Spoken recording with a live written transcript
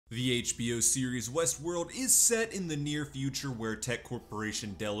The HBO series Westworld is set in the near future where tech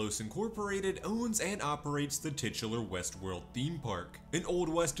corporation Delos Incorporated owns and operates the titular Westworld theme park, an Old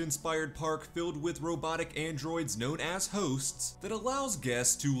West-inspired park filled with robotic androids known as hosts that allows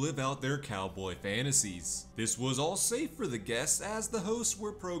guests to live out their cowboy fantasies. This was all safe for the guests as the hosts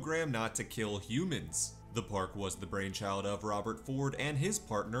were programmed not to kill humans. The park was the brainchild of Robert Ford and his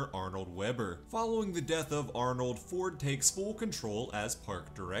partner Arnold Weber. Following the death of Arnold, Ford takes full control as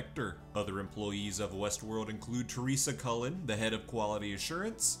park director. Other employees of Westworld include Theresa Cullen, the head of quality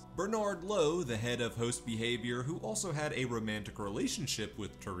assurance, Bernard Lowe, the head of host behavior who also had a romantic relationship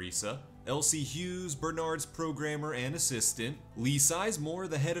with Theresa, Elsie Hughes, Bernard's programmer and assistant, Lee Sizemore,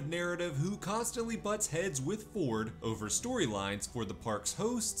 the head of narrative who constantly butts heads with Ford over storylines for the park's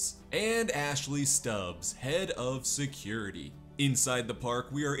hosts, and Ashley Stubbs, head of security. Inside the park,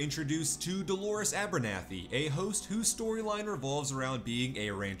 we are introduced to Dolores Abernathy, a host whose storyline revolves around being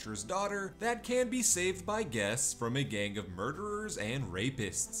a rancher's daughter that can be saved by guests from a gang of murderers and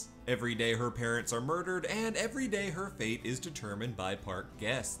rapists. Every day her parents are murdered, and every day her fate is determined by park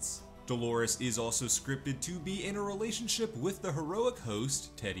guests. Dolores is also scripted to be in a relationship with the heroic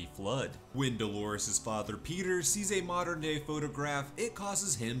host, Teddy Flood. When Dolores' father, Peter, sees a modern-day photograph, it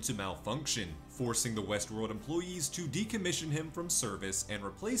causes him to malfunction, forcing the Westworld employees to decommission him from service and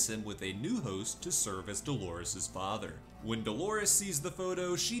replace him with a new host to serve as Dolores' father. When Dolores sees the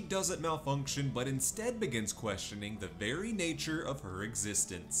photo, she doesn't malfunction but instead begins questioning the very nature of her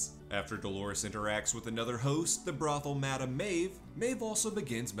existence. After Dolores interacts with another host, the brothel Madam Maeve, Maeve also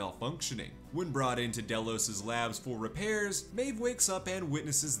begins malfunctioning. When brought into Delos' labs for repairs, Maeve wakes up and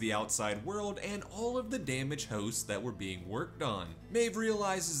witnesses the outside world and all of the damaged hosts that were being worked on. Maeve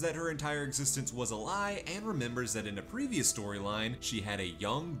realizes that her entire existence was a lie and remembers that in a previous storyline, she had a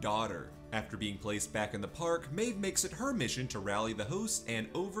young daughter. After being placed back in the park, Maeve makes it her mission to rally the hosts and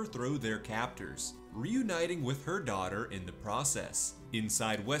overthrow their captors, reuniting with her daughter in the process.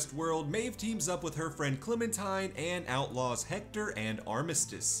 Inside Westworld, Maeve teams up with her friend Clementine and outlaws Hector and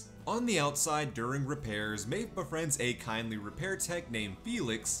Armistice. On the outside during repairs, Maeve befriends a kindly repair tech named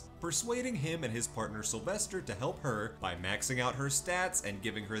Felix, persuading him and his partner Sylvester to help her by maxing out her stats and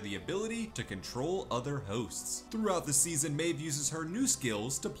giving her the ability to control other hosts. Throughout the season, Maeve uses her new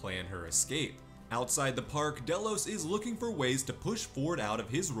skills to plan her escape. Outside the park, Delos is looking for ways to push Ford out of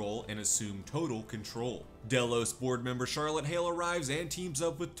his role and assume total control. Delos board member Charlotte Hale arrives and teams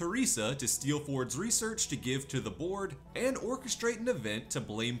up with Theresa to steal Ford's research to give to the board and orchestrate an event to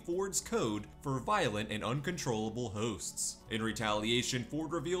blame Ford's code for violent and uncontrollable hosts. In retaliation,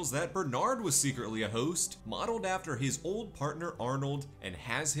 Ford reveals that Bernard was secretly a host, modeled after his old partner Arnold, and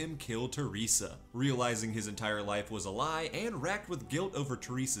has him kill Theresa. Realizing his entire life was a lie and racked with guilt over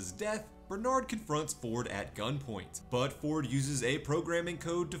Theresa's death, Bernard confronts Ford at gunpoint, but Ford uses a programming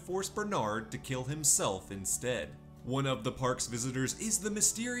code to force Bernard to kill himself instead. One of the park's visitors is the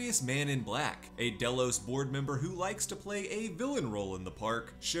mysterious Man in Black, a Delos board member who likes to play a villain role in the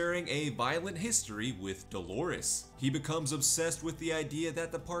park, sharing a violent history with Dolores. He becomes obsessed with the idea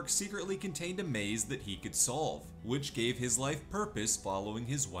that the park secretly contained a maze that he could solve, which gave his life purpose following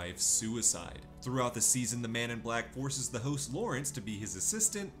his wife's suicide. Throughout the season, the Man in Black forces the host Lawrence to be his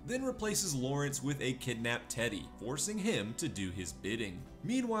assistant, then replaces Lawrence with a kidnapped Teddy, forcing him to do his bidding.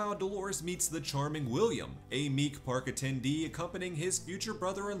 Meanwhile, Dolores meets the charming William, a meek park attendee accompanying his future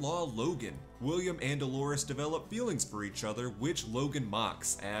brother-in-law Logan. William and Dolores develop feelings for each other, which Logan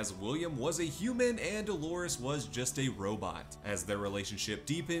mocks, as William was a human and Dolores was just a robot. As their relationship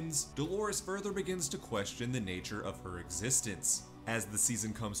deepens, Dolores further begins to question the nature of her existence. As the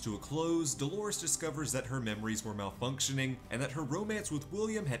season comes to a close, Dolores discovers that her memories were malfunctioning and that her romance with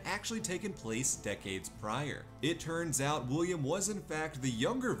William had actually taken place decades prior. It turns out William was in fact the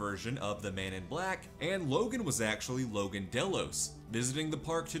younger version of the Man in Black, and Logan was actually Logan Delos, visiting the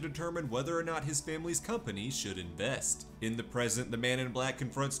park to determine whether or not his family's company should invest. In the present, the Man in Black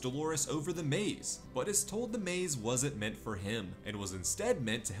confronts Dolores over the maze, but is told the maze wasn't meant for him, and was instead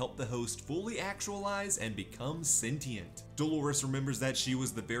meant to help the host fully actualize and become sentient. Dolores remembers that she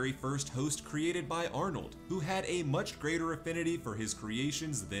was the very first host created by Arnold, who had a much greater affinity for his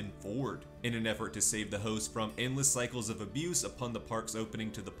creations than Ford. In an effort to save the host from endless cycles of abuse upon the park's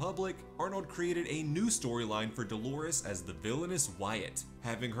opening to the public, Arnold created a new storyline for Dolores as the villainous Wyatt,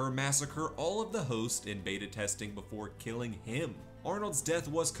 having her massacre all of the hosts in beta testing before killing him. Arnold's death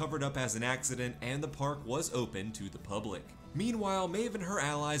was covered up as an accident and the park was open to the public. Meanwhile, Maeve and her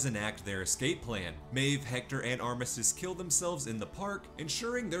allies enact their escape plan. Maeve, Hector, and Armistice kill themselves in the park,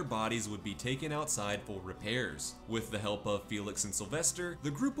 ensuring their bodies would be taken outside for repairs. With the help of Felix and Sylvester,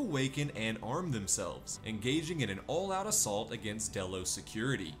 the group awaken and arm themselves, engaging in an all-out assault against Delos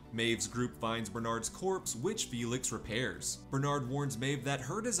security. Maeve's group finds Bernard's corpse, which Felix repairs. Bernard warns Maeve that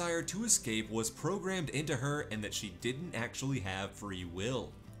her desire to escape was programmed into her and that she didn't actually have free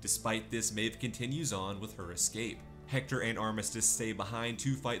will. Despite this, Maeve continues on with her escape. Hector and Armistice stay behind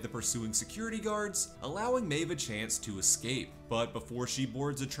to fight the pursuing security guards, allowing Maeve a chance to escape. But before she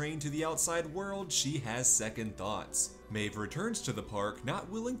boards a train to the outside world, she has second thoughts. Maeve returns to the park, not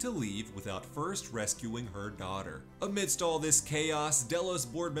willing to leave without first rescuing her daughter. Amidst all this chaos, Delos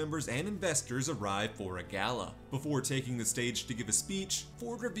board members and investors arrive for a gala. Before taking the stage to give a speech,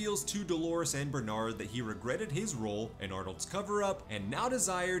 Ford reveals to Dolores and Bernard that he regretted his role in Arnold's cover-up and now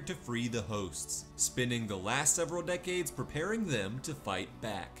desired to free the hosts, spending the last several decades preparing them to fight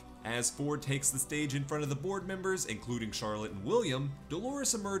back. As Ford takes the stage in front of the board members, including Charlotte and William,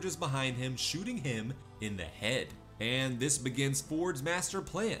 Dolores emerges behind him, shooting him in the head. And this begins Ford's master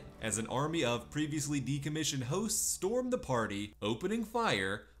plan, as an army of previously decommissioned hosts storm the party, opening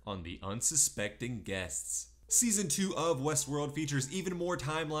fire on the unsuspecting guests. Season 2 of Westworld features even more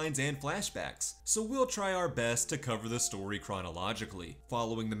timelines and flashbacks, so we'll try our best to cover the story chronologically.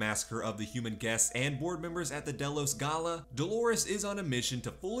 Following the massacre of the human guests and board members at the Delos Gala, Dolores is on a mission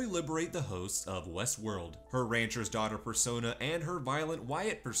to fully liberate the hosts of Westworld. Her rancher's daughter persona and her violent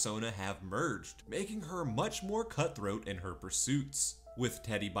Wyatt persona have merged, making her much more cutthroat in her pursuits. With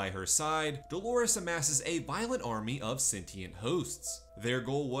Teddy by her side, Dolores amasses a violent army of sentient hosts. Their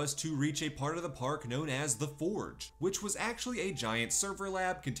goal was to reach a part of the park known as the Forge, which was actually a giant server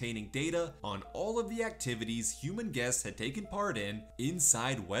lab containing data on all of the activities human guests had taken part in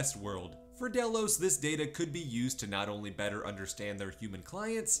inside Westworld. For Delos, this data could be used to not only better understand their human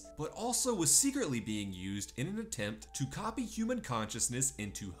clients, but also was secretly being used in an attempt to copy human consciousness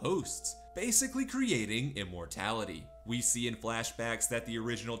into hosts, basically creating immortality. We see in flashbacks that the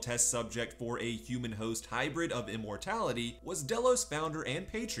original test subject for a human-host hybrid of immortality was Delos founder and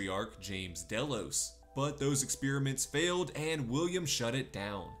patriarch James Delos. But those experiments failed and William shut it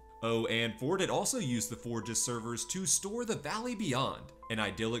down. Oh, and Ford had also used the Forge's servers to store the Valley Beyond, an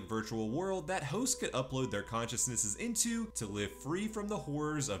idyllic virtual world that hosts could upload their consciousnesses into to live free from the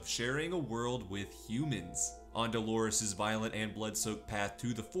horrors of sharing a world with humans. On Dolores' violent and blood-soaked path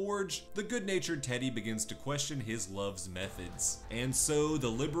to the Forge, the good-natured Teddy begins to question his love's methods. And so, the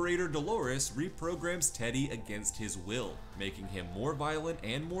Liberator Dolores reprograms Teddy against his will, making him more violent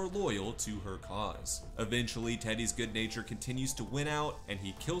and more loyal to her cause. Eventually, Teddy's good nature continues to win out, and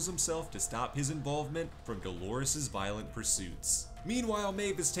he kills himself to stop his involvement from Dolores' violent pursuits. Meanwhile,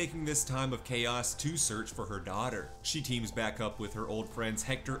 Maeve is taking this time of chaos to search for her daughter. She teams back up with her old friends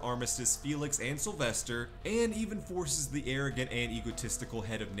Hector, Armistice, Felix, and Sylvester, and even forces the arrogant and egotistical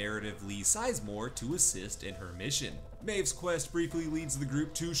head of narrative Lee Sizemore to assist in her mission. Maeve's quest briefly leads the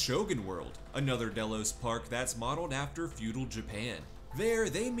group to Shogun World, another Delos park that's modeled after feudal Japan. There,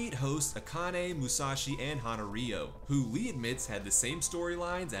 they meet hosts Akane, Musashi, and Hanario, who Lee admits had the same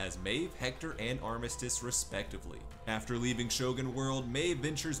storylines as Maeve, Hector, and Armistice respectively. After leaving Shogun World, Maeve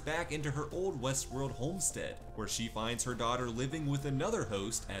ventures back into her old Westworld homestead, where she finds her daughter living with another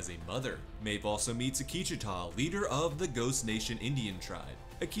host as a mother. Maeve also meets Akichita, leader of the Ghost Nation Indian tribe.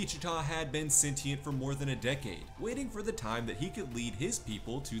 Akichita had been sentient for more than a decade, waiting for the time that he could lead his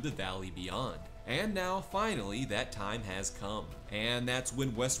people to the Valley Beyond. And now, finally, that time has come. And that's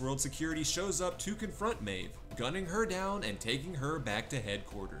when Westworld security shows up to confront Maeve, gunning her down and taking her back to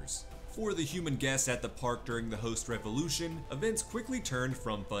headquarters. For the human guests at the park during the host revolution, events quickly turned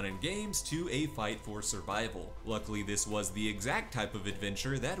from fun and games to a fight for survival. Luckily, this was the exact type of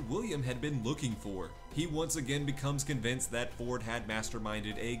adventure that William had been looking for. He once again becomes convinced that Ford had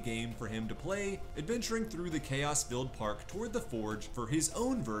masterminded a game for him to play, adventuring through the chaos-filled park toward the Forge for his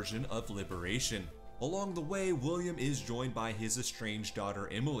own version of liberation. Along the way, William is joined by his estranged daughter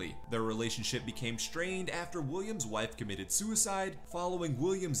Emily. Their relationship became strained after William's wife committed suicide, following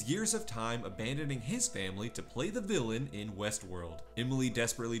William's years of time abandoning his family to play the villain in Westworld. Emily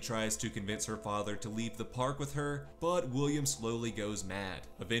desperately tries to convince her father to leave the park with her, but William slowly goes mad.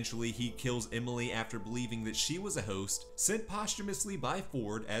 Eventually, he kills Emily after believing that she was a host, sent posthumously by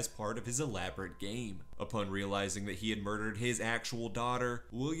Ford as part of his elaborate game. Upon realizing that he had murdered his actual daughter,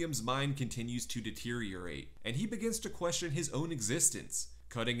 William's mind continues to deteriorate, and he begins to question his own existence,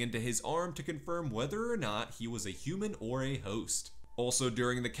 cutting into his arm to confirm whether or not he was a human or a host. Also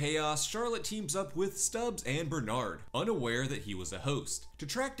during the chaos, Charlotte teams up with Stubbs and Bernard, unaware that he was a host, to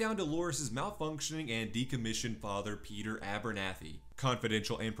track down Dolores' malfunctioning and decommissioned father, Peter Abernathy.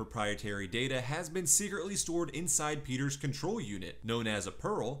 Confidential and proprietary data has been secretly stored inside Peter's control unit, known as a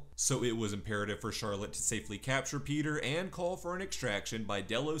Pearl, so it was imperative for Charlotte to safely capture Peter and call for an extraction by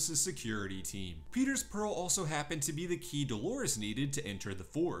Delos' security team. Peter's Pearl also happened to be the key Dolores needed to enter the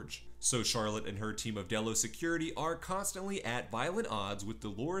Forge, so Charlotte and her team of Delos security are constantly at violent odds with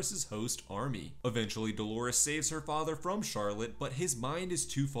Dolores' host army. Eventually, Dolores saves her father from Charlotte, but his mind is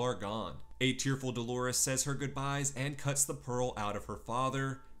too far gone. A tearful Dolores says her goodbyes and cuts the Pearl out of her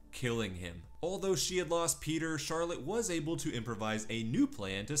father, killing him. Although she had lost Peter, Charlotte was able to improvise a new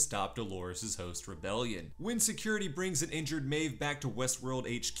plan to stop Dolores' host rebellion. When security brings an injured Maeve back to Westworld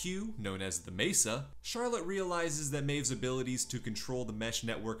HQ, known as the Mesa, Charlotte realizes that Maeve's abilities to control the mesh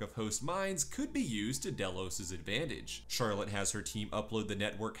network of host minds could be used to Delos' advantage. Charlotte has her team upload the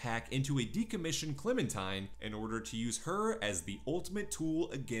network hack into a decommissioned Clementine in order to use her as the ultimate tool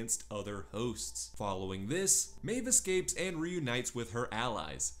against other hosts. Following this, Maeve escapes and reunites with her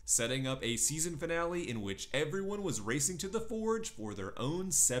allies, setting up a season finale in which everyone was racing to the Forge for their own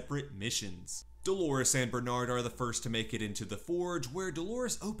separate missions. Dolores and Bernard are the first to make it into the Forge, where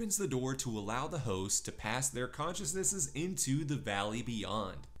Dolores opens the door to allow the hosts to pass their consciousnesses into the valley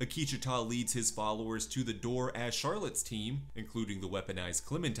beyond. Akichita leads his followers to the door as Charlotte's team, including the weaponized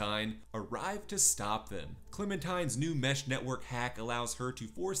Clementine, arrive to stop them. Clementine's new mesh network hack allows her to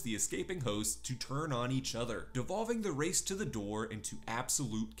force the escaping hosts to turn on each other, devolving the race to the door into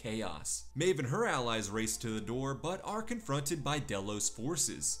absolute chaos. Maeve and her allies race to the door, but are confronted by Delos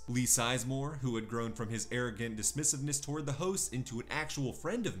forces. Lee Sizemore, who had grown from his arrogant dismissiveness toward the hosts into an actual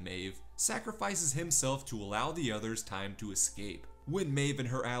friend of Maeve, sacrifices himself to allow the others time to escape. When Maeve and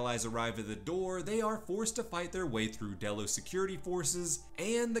her allies arrive at the door, they are forced to fight their way through Delos security forces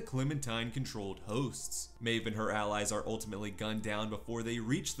and the Clementine-controlled hosts. Maeve and her allies are ultimately gunned down before they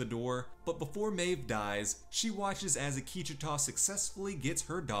reach the door, but before Maeve dies, she watches as Akichita successfully gets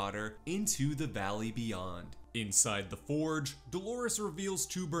her daughter into the valley beyond. Inside the Forge, Dolores reveals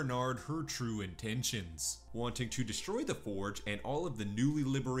to Bernard her true intentions, wanting to destroy the Forge and all of the newly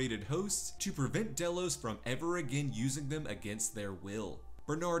liberated hosts to prevent Delos from ever again using them against their will.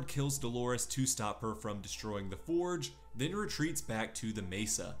 Bernard kills Dolores to stop her from destroying the Forge, then retreats back to the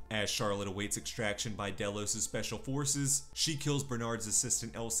Mesa. As Charlotte awaits extraction by Delos' special forces, she kills Bernard's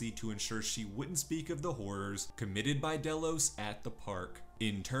assistant Elsie to ensure she wouldn't speak of the horrors committed by Delos at the park.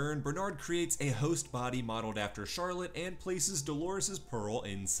 In turn, Bernard creates a host body modeled after Charlotte and places Dolores' Pearl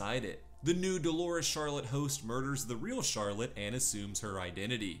inside it. The new Dolores Charlotte host murders the real Charlotte and assumes her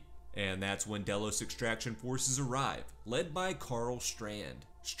identity. And that's when Delos extraction forces arrive, led by Carl Strand.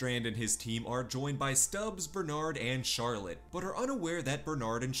 Strand and his team are joined by Stubbs, Bernard, and Charlotte, but are unaware that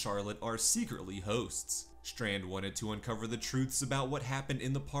Bernard and Charlotte are secretly hosts. Strand wanted to uncover the truths about what happened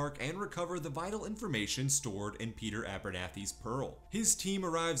in the park and recover the vital information stored in Peter Abernathy's Pearl. His team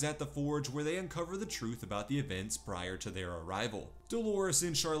arrives at the Forge where they uncover the truth about the events prior to their arrival. Dolores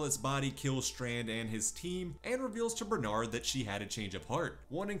in Charlotte's body kills Strand and his team and reveals to Bernard that she had a change of heart,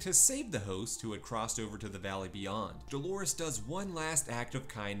 wanting to save the host who had crossed over to the valley beyond. Dolores does one last act of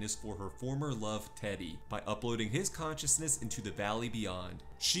kindness for her former love Teddy by uploading his consciousness into the valley beyond.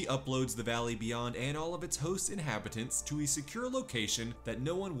 She uploads the valley beyond and all of its host inhabitants to a secure location that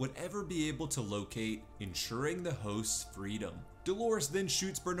no one would ever be able to locate, ensuring the host's freedom. Dolores then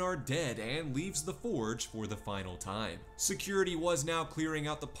shoots Bernard dead and leaves the Forge for the final time. Security was now clearing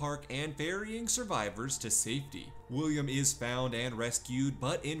out the park and ferrying survivors to safety. William is found and rescued,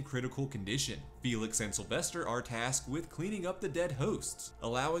 but in critical condition. Felix and Sylvester are tasked with cleaning up the dead hosts,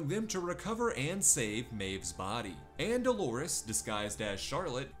 allowing them to recover and save Maeve's body. And Dolores, disguised as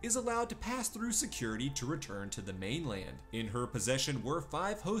Charlotte, is allowed to pass through security to return to the mainland. In her possession were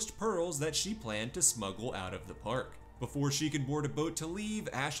 5 host pearls that she planned to smuggle out of the park. Before she could board a boat to leave,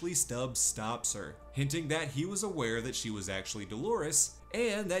 Ashley Stubbs stops her, hinting that he was aware that she was actually Dolores,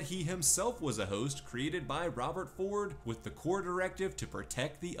 and that he himself was a host created by Robert Ford with the core directive to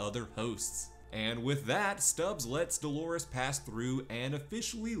protect the other hosts. And with that, Stubbs lets Dolores pass through and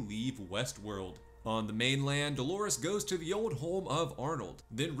officially leave Westworld. On the mainland, Dolores goes to the old home of Arnold,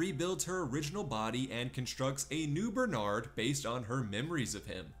 then rebuilds her original body and constructs a new Bernard based on her memories of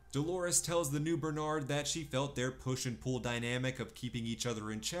him. Dolores tells the new Bernard that she felt their push and pull dynamic of keeping each other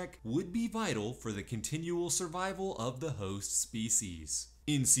in check would be vital for the continual survival of the host species.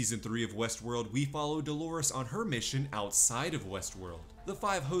 In Season 3 of Westworld, we follow Dolores on her mission outside of Westworld. The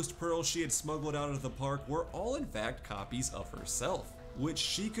 5 host pearls she had smuggled out of the park were all in fact copies of herself. which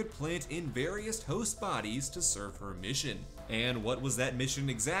she could plant in various host bodies to serve her mission. And what was that mission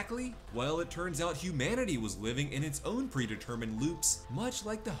exactly? Well, it turns out humanity was living in its own predetermined loops, much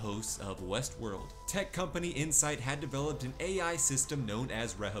like the hosts of Westworld. Tech company Insight had developed an AI system known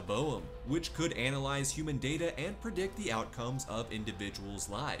as Rehoboam, which could analyze human data and predict the outcomes of individuals'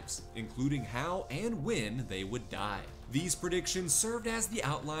 lives, including how and when they would die. These predictions served as the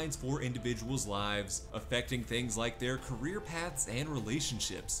outlines for individuals' lives, affecting things like their career paths and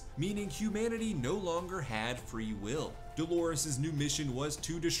relationships, meaning humanity no longer had free will. Dolores' new mission was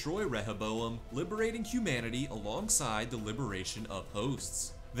to destroy Rehoboam, liberating humanity alongside the liberation of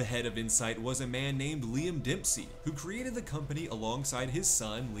hosts. The head of Insight was a man named Liam Dempsey, who created the company alongside his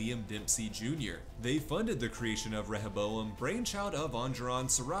son Liam Dempsey Jr. They funded the creation of Rehoboam, brainchild of Anjaran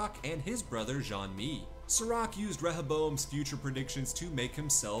Sirach and his brother Jean-Mi. Sirach used Rehoboam's future predictions to make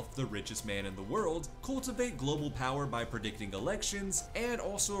himself the richest man in the world, cultivate global power by predicting elections, and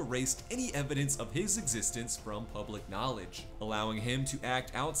also erased any evidence of his existence from public knowledge, allowing him to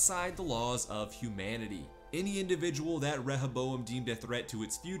act outside the laws of humanity. Any individual that Rehoboam deemed a threat to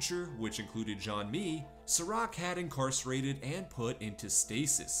its future, which included Jean-Mi, Sirach had incarcerated and put into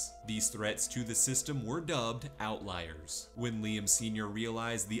stasis. These threats to the system were dubbed outliers. When Liam Sr.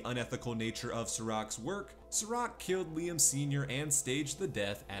 realized the unethical nature of Sirach's work, Sirach killed Liam Sr. and staged the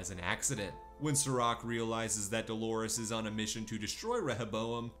death as an accident. When Sirach realizes that Dolores is on a mission to destroy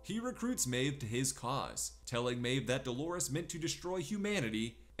Rehoboam, he recruits Maeve to his cause, telling Maeve that Dolores meant to destroy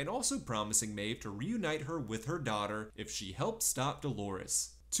humanity, and also promising Maeve to reunite her with her daughter if she helped stop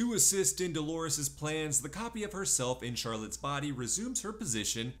Dolores. To assist in Dolores' plans, the copy of herself in Charlotte's body resumes her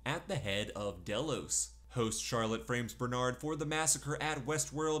position at the head of Delos. Host Charlotte frames Bernard for the massacre at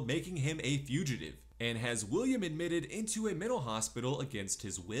Westworld, making him a fugitive, and has William admitted into a mental hospital against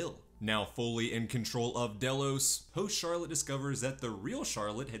his will. Now fully in control of Delos, host Charlotte discovers that the real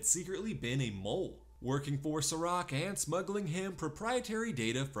Charlotte had secretly been a mole, working for Sirach and smuggling him proprietary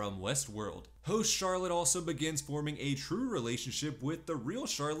data from Westworld. Host Charlotte also begins forming a true relationship with the real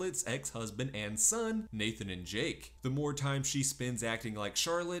Charlotte's ex-husband and son, Nathan and Jake. The more time she spends acting like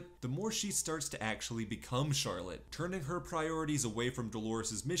Charlotte, the more she starts to actually become Charlotte, turning her priorities away from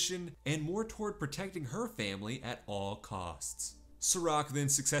Dolores' mission and more toward protecting her family at all costs. Sirach then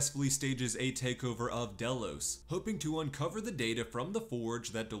successfully stages a takeover of Delos, hoping to uncover the data from the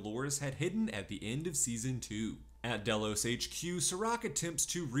forge that Dolores had hidden at the end of Season 2. At Delos HQ, Sirach attempts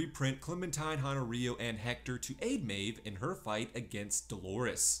to reprint Clementine, Honorio, and Hector to aid Maeve in her fight against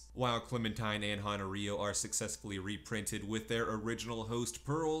Dolores. While Clementine and Honorio are successfully reprinted with their original host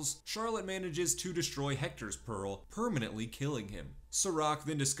pearls, Charlotte manages to destroy Hector's pearl, permanently killing him. Sirach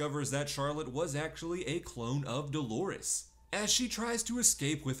then discovers that Charlotte was actually a clone of Dolores. As she tries to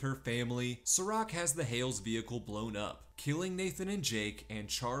escape with her family, Sirach has the Hale's vehicle blown up, killing Nathan and Jake and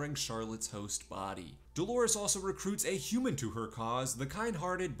charring Charlotte's host body. Dolores also recruits a human to her cause, the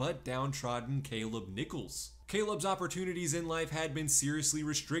kind-hearted but downtrodden Caleb Nichols. Caleb's opportunities in life had been seriously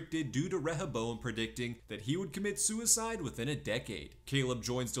restricted due to Rehoboam predicting that he would commit suicide within a decade. Caleb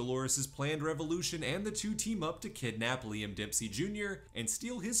joins Dolores' planned revolution and the two team up to kidnap Liam Dempsey Jr. and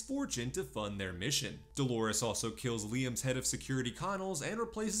steal his fortune to fund their mission. Dolores also kills Liam's head of security Connells and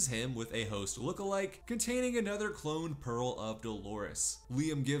replaces him with a host lookalike containing another cloned pearl of Dolores.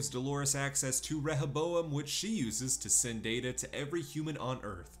 Liam gives Dolores access to Rehoboam, which she uses to send data to every human on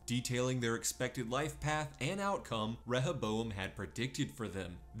Earth, detailing their expected life path and outcome Rehoboam had predicted for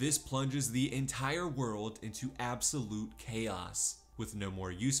them. This plunges the entire world into absolute chaos. With no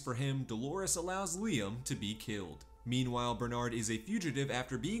more use for him, Dolores allows Liam to be killed. Meanwhile, Bernard is a fugitive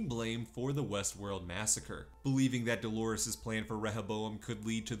after being blamed for the Westworld massacre. Believing that Dolores' plan for Rehoboam could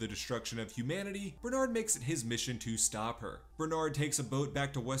lead to the destruction of humanity, Bernard makes it his mission to stop her. Bernard takes a boat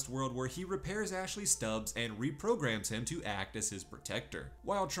back to Westworld where he repairs Ashley Stubbs and reprograms him to act as his protector.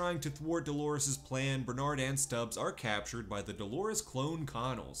 While trying to thwart Dolores' plan, Bernard and Stubbs are captured by the Dolores clone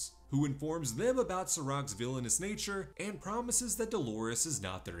Connells, who informs them about Sirach's villainous nature and promises that Dolores is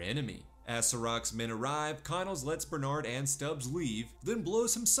not their enemy. As Sirach's men arrive, Connells lets Bernard and Stubbs leave, then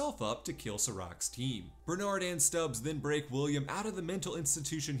blows himself up to kill Sirach's team. Bernard and Stubbs then break William out of the mental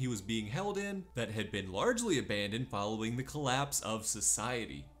institution he was being held in that had been largely abandoned following the collapse of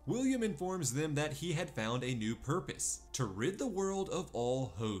society. William informs them that he had found a new purpose: to rid the world of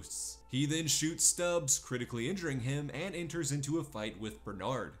all hosts. He then shoots Stubbs, critically injuring him, and enters into a fight with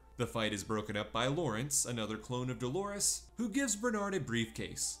Bernard. The fight is broken up by Lawrence, another clone of Dolores, who gives Bernard a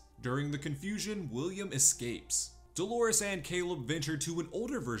briefcase. During the confusion, William escapes. Dolores and Caleb venture to an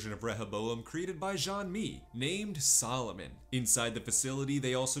older version of Rehoboam created by Jean-Mi, named Solomon. Inside the facility,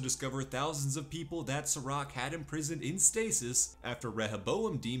 they also discover thousands of people that Sirach had imprisoned in stasis after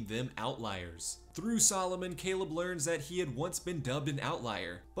Rehoboam deemed them outliers. Through Solomon, Caleb learns that he had once been dubbed an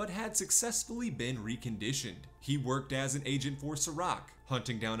outlier, but had successfully been reconditioned. He worked as an agent for Sirach,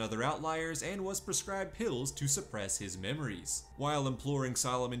 hunting down other outliers, and was prescribed pills to suppress his memories. While imploring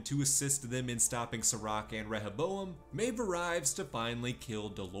Solomon to assist them in stopping Sirach and Rehoboam, Maeve arrives to finally kill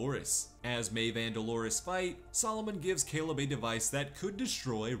Dolores. As Maeve and Dolores fight, Solomon gives Caleb a device that could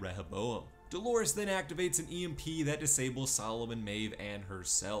destroy Rehoboam. Dolores then activates an EMP that disables Solomon, Maeve, and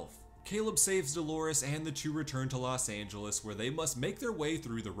herself. Caleb saves Dolores and the two return to Los Angeles, where they must make their way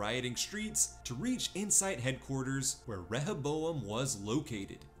through the rioting streets to reach Insight headquarters where Rehoboam was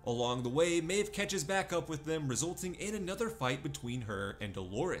located. Along the way, Maeve catches back up with them, resulting in another fight between her and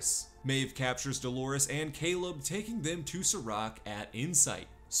Dolores. Maeve captures Dolores and Caleb, taking them to Sirach at Insight.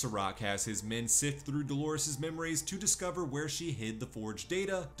 Sirach has his men sift through Dolores' memories to discover where she hid the forged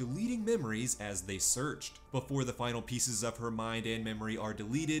data, deleting memories as they searched. Before the final pieces of her mind and memory are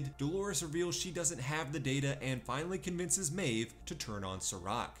deleted, Dolores reveals she doesn't have the data and finally convinces Maeve to turn on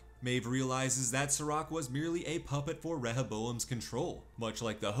Sirach. Maeve realizes that Sirach was merely a puppet for Rehoboam's control, much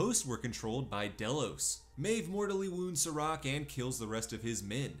like the hosts were controlled by Delos. Maeve mortally wounds Sirach and kills the rest of his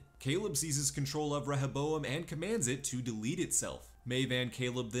men. Caleb seizes control of Rehoboam and commands it to delete itself. Maeve and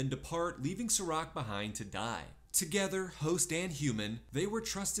Caleb then depart, leaving Sirach behind to die. Together, host and human, they were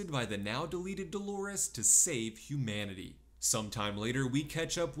trusted by the now deleted Dolores to save humanity. Sometime later, we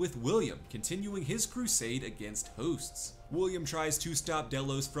catch up with William, continuing his crusade against hosts. William tries to stop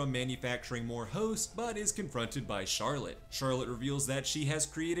Delos from manufacturing more hosts, but is confronted by Charlotte. Charlotte reveals that she has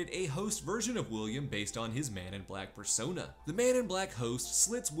created a host version of William based on his Man in Black persona. The Man in Black host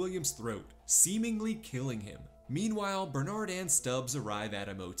slits William's throat, seemingly killing him. Meanwhile, Bernard and Stubbs arrive at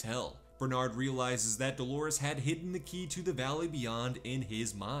a motel. Bernard realizes that Dolores had hidden the key to the Valley Beyond in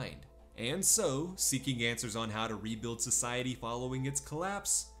his mind. And so, seeking answers on how to rebuild society following its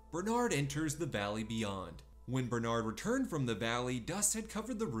collapse, Bernard enters the Valley Beyond. When Bernard returned from the valley, dust had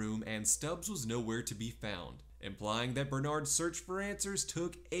covered the room and Stubbs was nowhere to be found, implying that Bernard's search for answers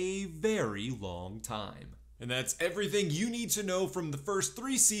took a very long time. And that's everything you need to know from the first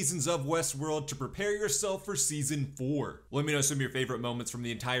 3 seasons of Westworld to prepare yourself for season 4. Let me know some of your favorite moments from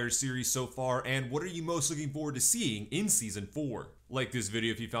the entire series so far, and what are you most looking forward to seeing in season 4. Like this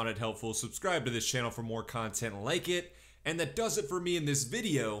video if you found it helpful, subscribe to this channel for more content like it, and that does it for me in this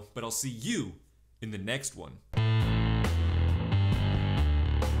video, but I'll see you in the next one.